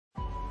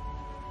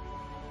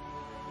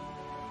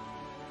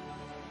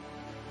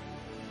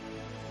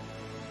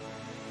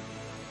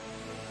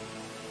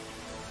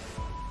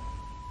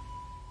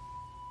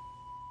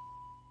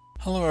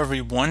Hello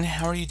everyone,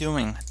 how are you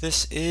doing?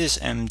 This is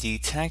MD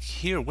Tech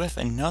here with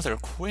another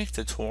quick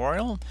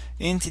tutorial.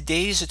 In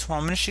today's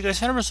tutorial, I'm going to show you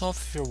guys how to resolve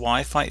if your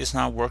Wi-Fi is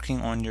not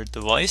working on your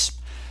device.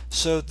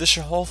 So this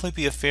should hopefully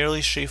be a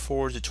fairly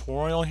straightforward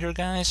tutorial here,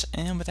 guys.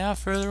 And without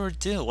further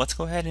ado, let's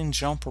go ahead and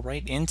jump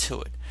right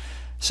into it.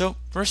 So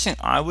first thing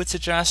I would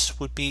suggest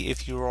would be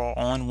if you are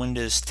on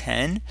Windows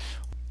 10,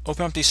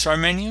 open up the start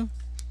menu,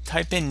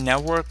 type in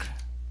network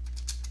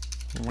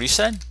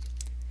reset.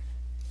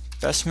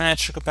 Best match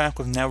should go back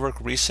with network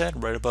reset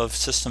right above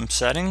system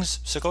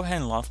settings, so go ahead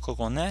and left click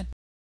on that.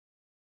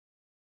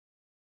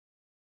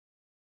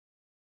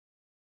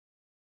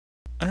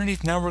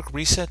 Underneath network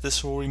reset,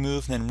 this will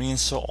remove and then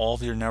reinstall all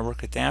of your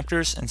network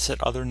adapters and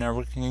set other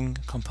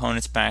networking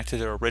components back to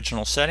their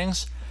original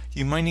settings.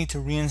 You might need to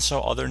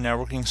reinstall other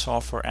networking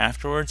software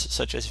afterwards,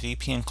 such as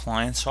VPN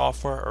client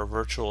software or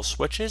virtual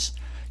switches.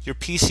 Your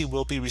PC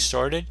will be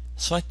restarted.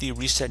 Select the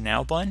Reset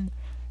Now button.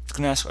 It's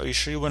going to ask, are you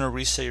sure you want to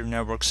reset your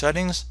network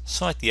settings?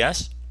 Select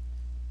yes.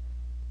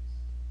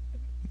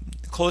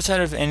 Close out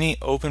of any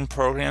open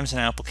programs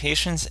and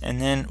applications, and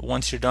then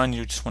once you're done,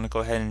 you just want to go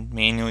ahead and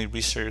manually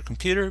restart your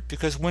computer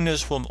because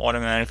Windows will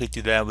automatically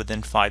do that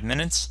within 5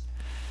 minutes.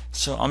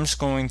 So I'm just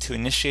going to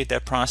initiate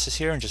that process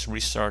here and just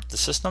restart the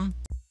system.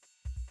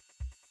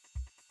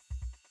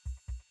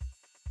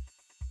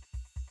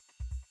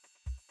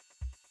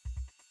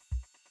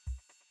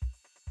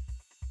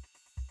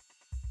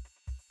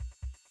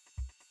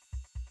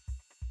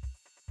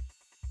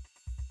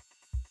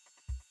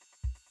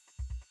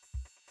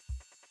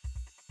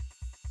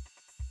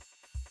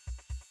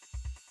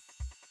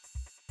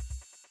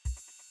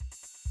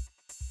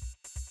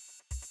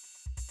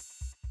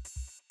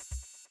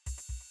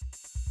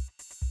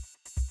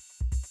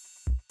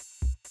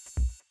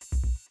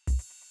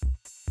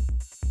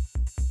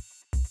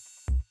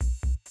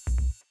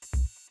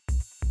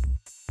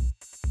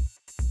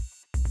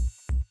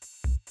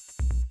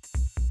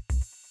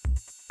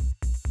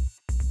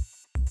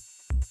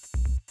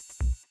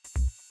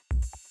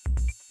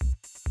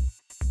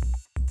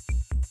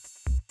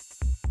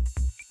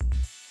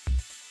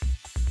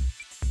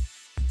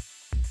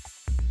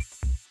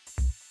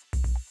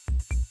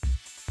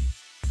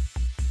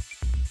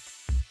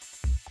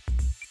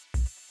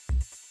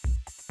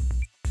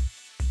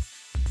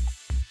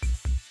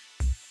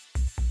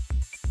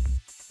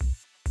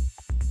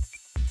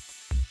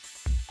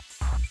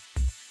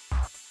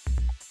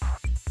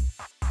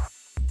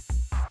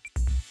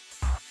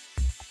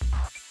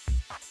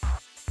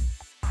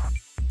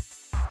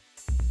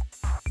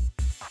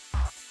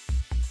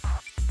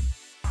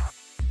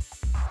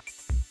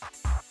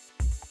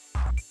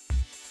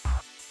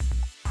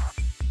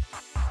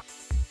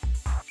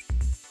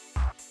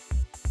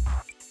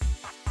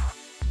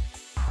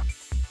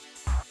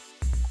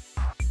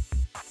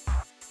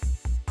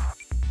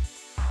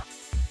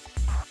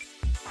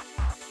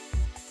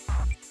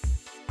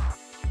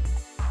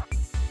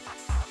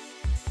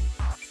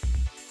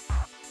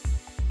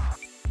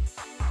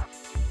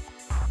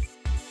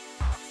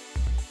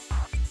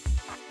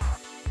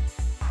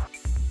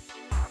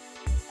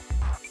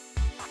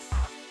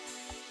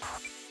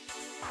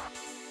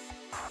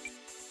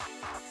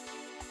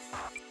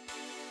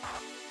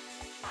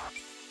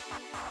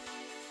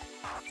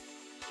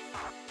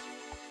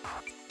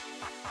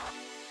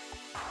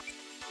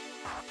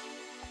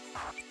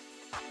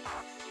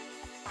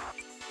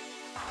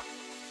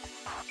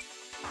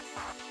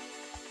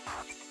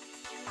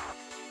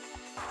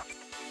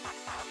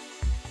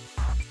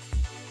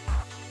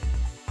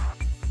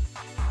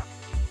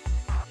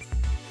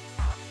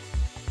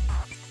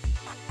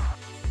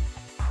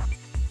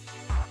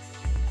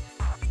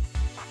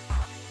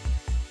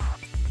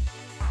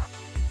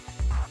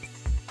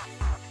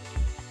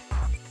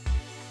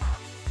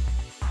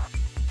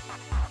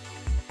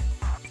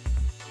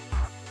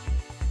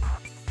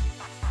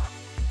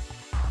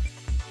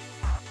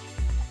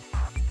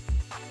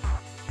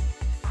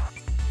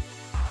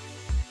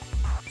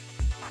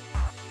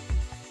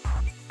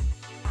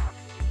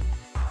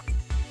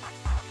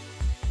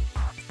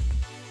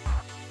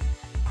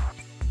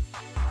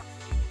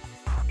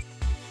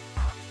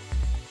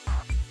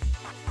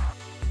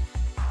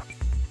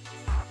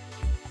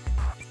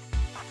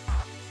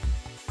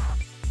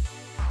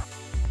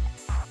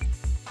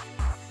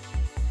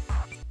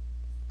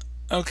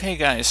 Okay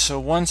guys, so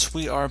once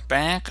we are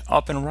back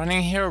up and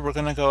running here, we're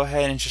going to go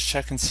ahead and just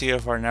check and see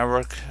if our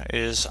network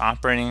is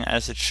operating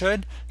as it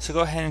should. So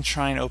go ahead and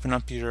try and open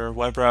up your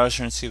web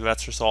browser and see if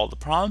that's resolved the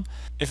problem.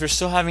 If you're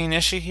still having an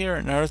issue here,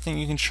 another thing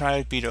you can try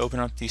would be to open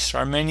up the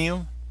start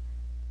menu.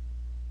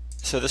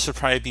 So this would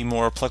probably be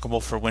more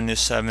applicable for Windows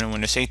 7 and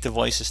Windows 8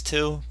 devices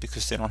too,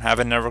 because they don't have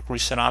a network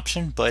reset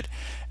option. But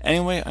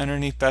anyway,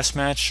 underneath Best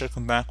Match should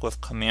come back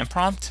with Command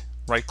Prompt.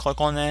 Right click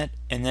on that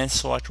and then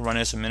select Run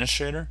as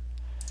Administrator.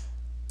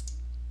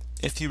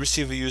 If you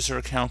receive a user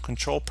account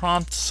control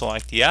prompt,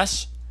 select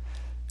yes.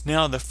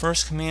 Now the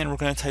first command we're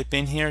going to type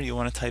in here, you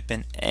want to type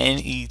in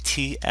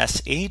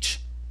NETSH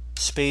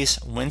space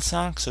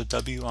winsock, so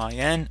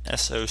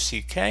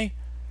WINSOCK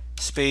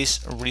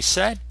space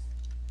reset.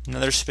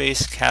 another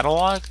space,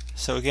 catalog.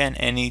 So again,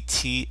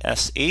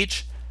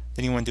 NETSH.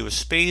 Then you want to do a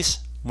space,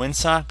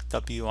 winsock,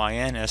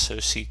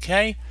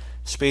 WINSOCK,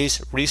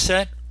 space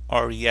reset,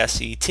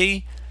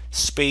 RESET,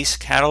 space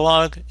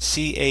catalog,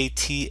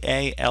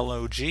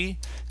 CATALOG.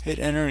 Hit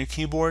enter on your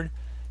keyboard.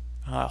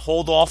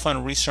 Hold off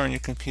on restarting your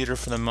computer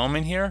for the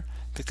moment here,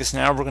 because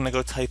now we're going to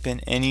go type in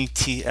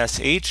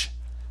NETSH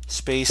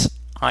space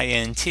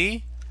INT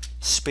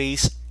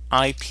space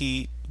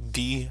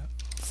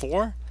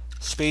IPv4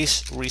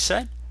 space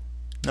reset,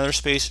 another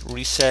space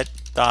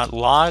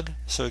reset.log.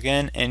 So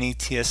again,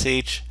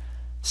 NETSH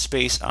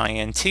space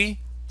INT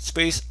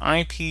space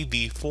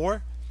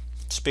IPv4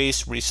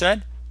 space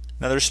reset,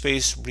 another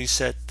space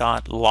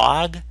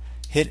reset.log.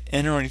 Hit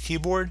enter on your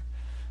keyboard.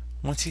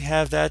 Once you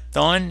have that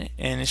done,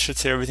 and it should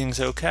say everything's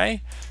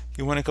okay,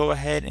 you want to go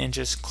ahead and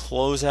just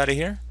close out of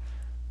here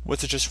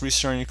with just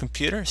restarting your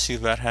computer, see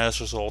if that has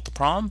resolved the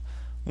problem.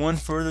 One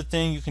further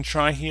thing you can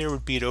try here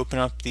would be to open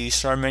up the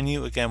start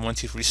menu. Again,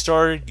 once you've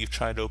restarted, you've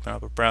tried to open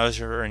up a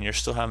browser and you're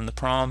still having the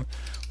problem,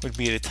 would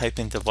be to type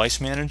in Device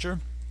Manager.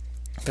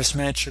 This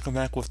match should come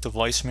back with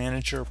Device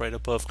Manager right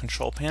above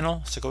Control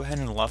Panel. So go ahead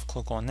and left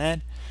click on that.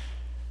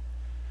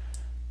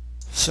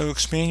 So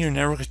expand your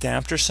network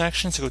adapter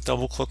section, so go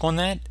double click on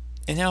that.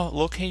 And now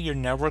locate your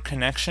network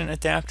connection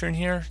adapter in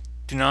here.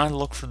 Do not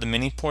look for the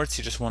mini ports,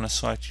 you just want to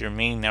select your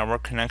main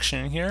network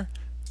connection in here.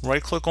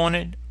 Right click on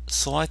it,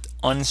 select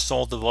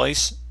uninstall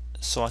device,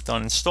 select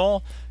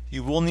uninstall.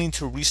 You will need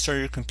to restart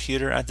your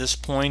computer at this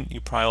point. You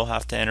probably will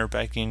have to enter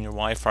back in your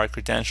Wi-Fi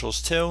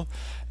credentials too.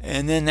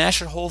 And then that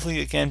should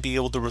hopefully again be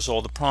able to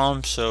resolve the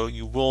problem. So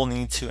you will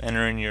need to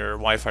enter in your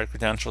Wi-Fi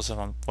credentials if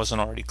I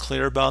wasn't already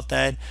clear about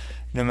that,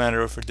 no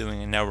matter if we're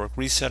doing a network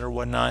reset or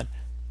whatnot,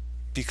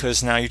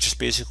 because now you just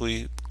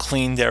basically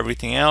cleaned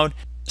everything out.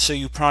 So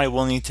you probably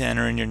will need to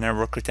enter in your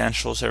network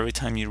credentials every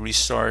time you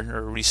restart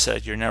or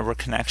reset your network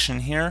connection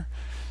here.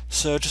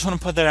 So just want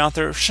to put that out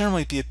there. It shouldn't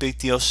really be a big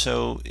deal,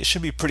 so it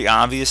should be pretty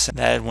obvious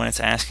that when it's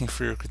asking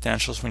for your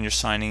credentials when you're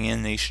signing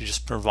in, they should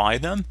just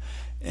provide them.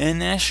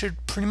 And that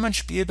should pretty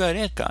much be about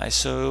it, guys.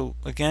 So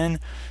again,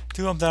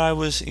 do hope that I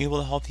was able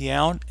to help you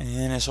out,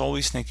 and as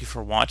always, thank you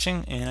for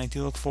watching, and I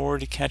do look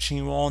forward to catching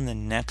you all in the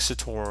next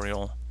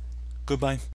tutorial. Goodbye.